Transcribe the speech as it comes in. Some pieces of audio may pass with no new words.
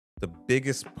the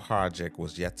biggest project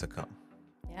was yet to come.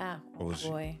 Yeah. It was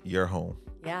boy. your home.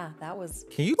 Yeah, that was.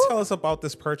 Can you tell us about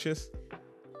this purchase?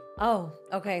 Oh,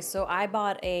 okay. So I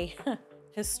bought a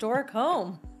historic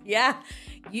home. Yeah.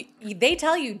 They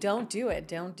tell you don't do it.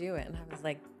 Don't do it. And I was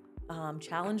like,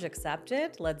 challenge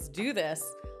accepted. Let's do this.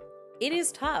 It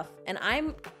is tough. And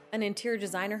I'm an interior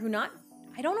designer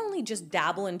I don't only just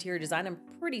dabble in interior design. I'm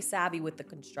pretty savvy with the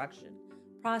construction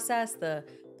process, the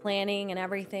planning and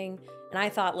everything. And I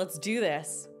thought, let's do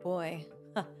this. Boy,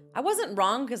 I wasn't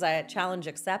wrong because I had challenge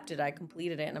accepted. I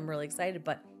completed it and I'm really excited,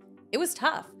 but it was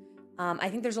tough. I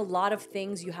think there's a lot of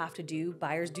things you have to do,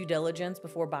 buyer's due diligence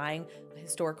before buying a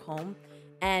historic home.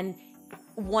 And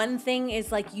one thing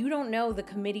is like, you don't know the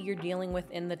committee you're dealing with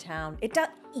in the town.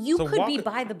 You could be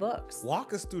by the books.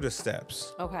 Walk us through the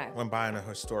steps. Okay. When buying a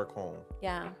historic home.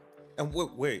 Yeah. And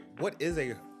what is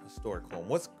a historic home?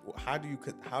 How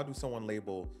do someone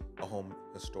label a home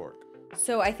historic?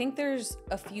 So I think there's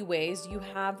a few ways. You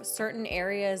have certain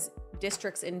areas,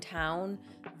 districts in town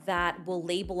that will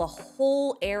label a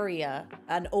whole area,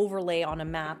 an overlay on a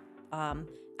map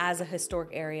as a historic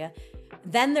area.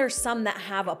 Then there's some that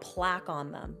have a plaque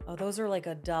on them. Oh, those are like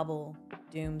a double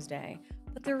doomsday,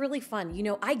 but they're really fun. You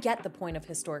know, I get the point of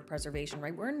historic preservation,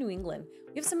 right? We're in New England.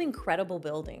 We have some incredible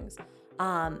buildings.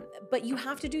 But you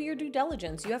have to do your due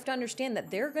diligence. You have to understand that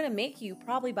they're going to make you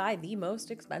probably buy the most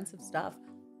expensive stuff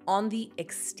on the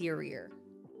exterior.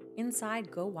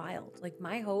 Inside, go wild. Like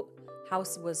my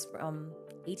house was from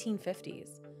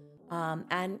 1850s.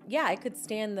 And yeah, I could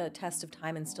stand the test of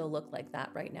time and still look like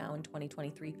that right now in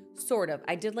 2023. Sort of.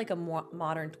 I did like a more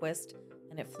modern twist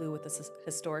and it flew with the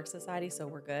Historic Society, so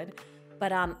we're good.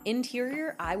 But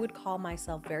interior, I would call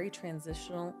myself very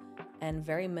transitional and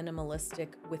very minimalistic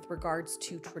with regards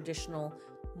to traditional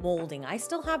molding. I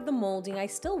still have the molding. I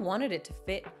still wanted it to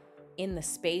fit in the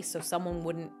space so someone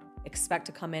wouldn't expect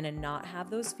to come in and not have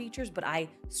those features, but I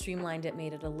streamlined it,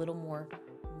 made it a little more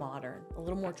modern, a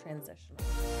little more transitional.